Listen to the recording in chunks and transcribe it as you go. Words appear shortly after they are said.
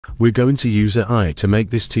We're going to use AI to make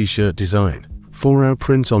this t-shirt design for our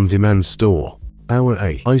print-on-demand store. Our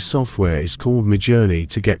AI software is called MidJourney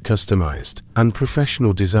to get customized and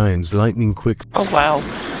professional designs lightning quick. Oh wow.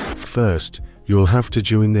 First, you'll have to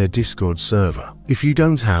join their Discord server. If you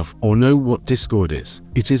don't have or know what Discord is,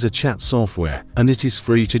 it is a chat software and it is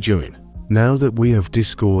free to join. Now that we have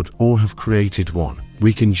Discord or have created one,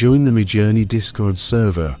 we can join the MidJourney Discord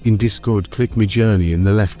server. In Discord, click MidJourney in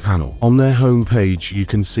the left panel. On their homepage, you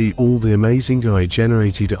can see all the amazing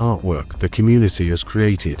AI-generated artwork the community has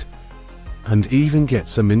created, and even get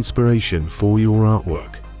some inspiration for your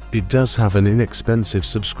artwork. It does have an inexpensive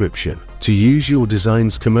subscription to use your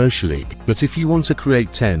designs commercially, but if you want to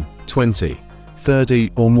create 10, 20,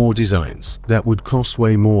 30 or more designs, that would cost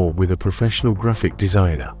way more with a professional graphic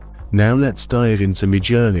designer. Now let's dive into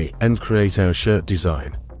MidJourney and create our shirt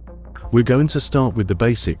design. We're going to start with the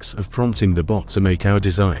basics of prompting the bot to make our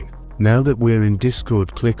design. Now that we're in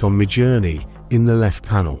Discord, click on MidJourney in the left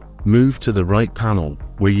panel. Move to the right panel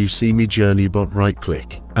where you see MidJourney bot, right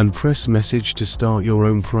click and press message to start your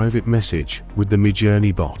own private message with the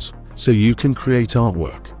MidJourney bot so you can create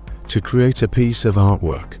artwork. To create a piece of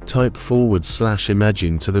artwork, type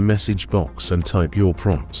 /imagine to the message box and type your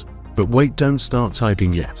prompt. But wait, don't start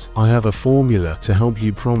typing yet. I have a formula to help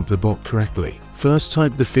you prompt the bot correctly. First,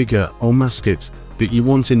 type the figure or mascot that you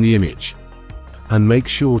want in the image, and make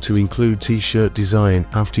sure to include t-shirt design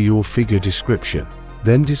after your figure description.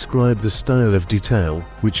 Then describe the style of detail,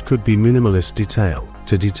 which could be minimalist detail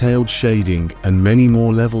to detailed shading and many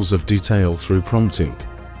more levels of detail through prompting.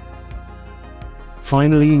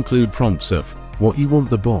 Finally, include prompts of what you want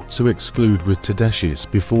the bot to exclude with two dashes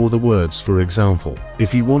before the words. For example,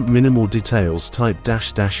 if you want minimal details, type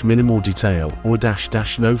 -- minimal detail or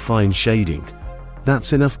 -- no fine shading.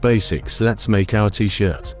 That's enough basics. Let's make our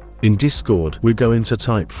t-shirt. In Discord, we're going to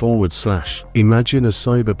type / imagine a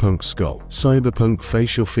cyberpunk skull, cyberpunk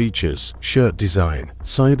facial features, shirt design,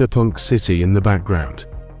 cyberpunk city in the background.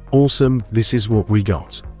 Awesome, this is what we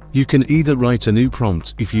got. You can either write a new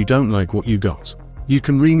prompt if you don't like what you got. You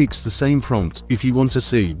can remix the same prompt if you want to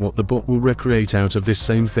see what the bot will recreate out of this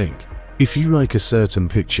same thing. If you like a certain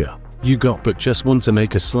picture you got but just want to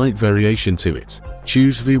make a slight variation to it,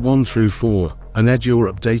 choose V1 through 4 and add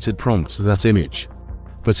your updated prompt to that image.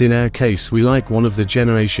 But in our case, we like one of the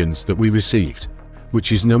generations that we received,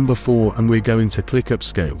 which is number 4, and we're going to click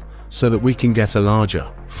upscale so that we can get a larger,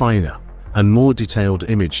 finer, and more detailed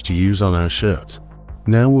image to use on our shirt.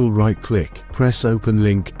 Now we'll right click, press open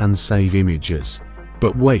link and save images.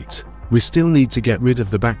 But wait, we still need to get rid of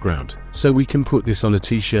the background so we can put this on a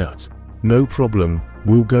t-shirt. No problem,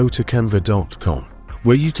 we'll go to canva.com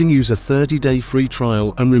where you can use a 30-day free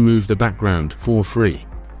trial and remove the background for free.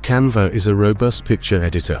 Canva is a robust picture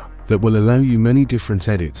editor that will allow you many different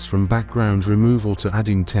edits, from background removal to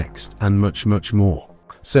adding text and much more.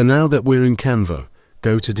 So now that we're in Canva,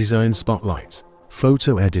 go to Design Spotlight,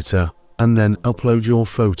 Photo Editor, and then upload your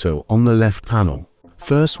photo on the left panel.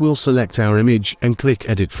 First, we'll select our image and click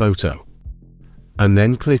Edit Photo, and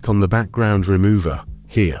then click on the background remover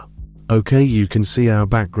here. Okay, you can see our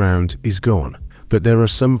background is gone, but there are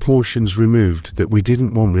some portions removed that we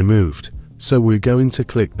didn't want removed. So we're going to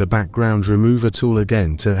click the background remover tool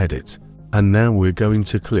again to edit, and now we're going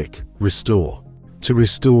to click Restore to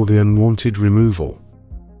restore the unwanted removal.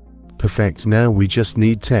 Perfect, now we just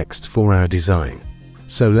need text for our design.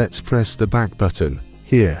 So let's press the back button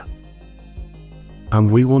here. And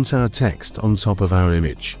we want our text on top of our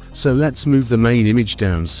image. So let's move the main image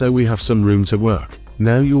down so we have some room to work.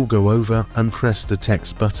 Now you'll go over and press the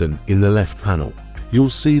text button in the left panel. You'll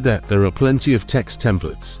see that there are plenty of text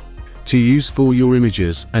templates to use for your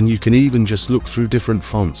images, and you can even just look through different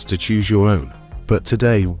fonts to choose your own. But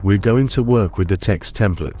today we're going to work with the text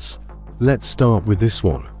templates. Let's start with this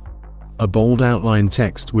one. A bold outline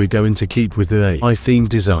text we're going to keep with the AI theme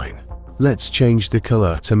design. Let's change the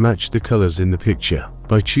color to match the colors in the picture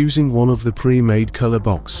by choosing one of the pre-made color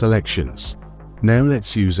box selections. Now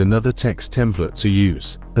let's use another text template to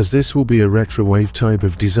use, as this will be a retrowave type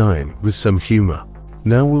of design with some humor.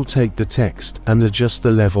 Now we'll take the text and adjust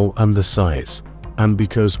the level and the size, and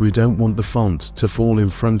because we don't want the font to fall in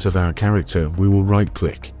front of our character, we will right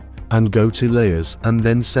click and go to layers and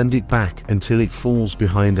then send it back until it falls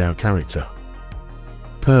behind our character.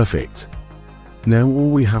 Perfect. Now all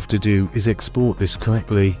we have to do is export this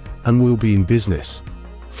correctly and we'll be in business.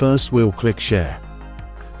 First we'll click share.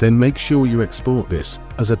 Then make sure you export this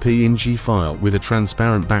as a PNG file with a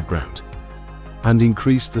transparent background, and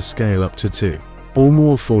increase the scale up to 2 or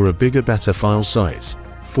more for a bigger, better file size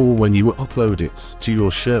for when you upload it to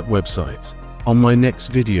your shirt website. On my next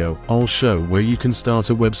video, I'll show where you can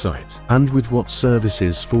start a website and with what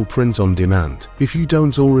services for print on demand. If you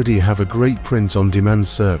don't already have a great print on demand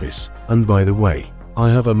service, and by the way, I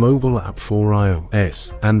have a mobile app for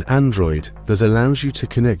iOS and Android that allows you to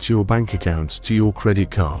connect your bank account to your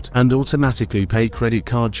credit card and automatically pay credit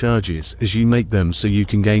card charges as you make them, so you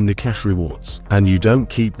can gain the cash rewards and you don't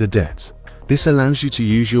keep the debt. This allows you to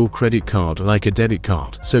use your credit card like a debit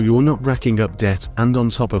card, so you're not racking up debt and on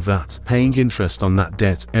top of that, paying interest on that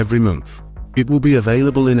debt every month. It will be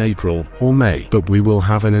available in April or May, but we will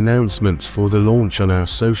have an announcement for the launch on our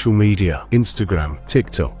social media, Instagram,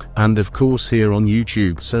 TikTok, and of course here on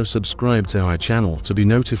YouTube, so subscribe to our channel to be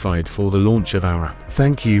notified for the launch of our app.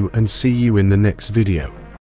 Thank you and see you in the next video.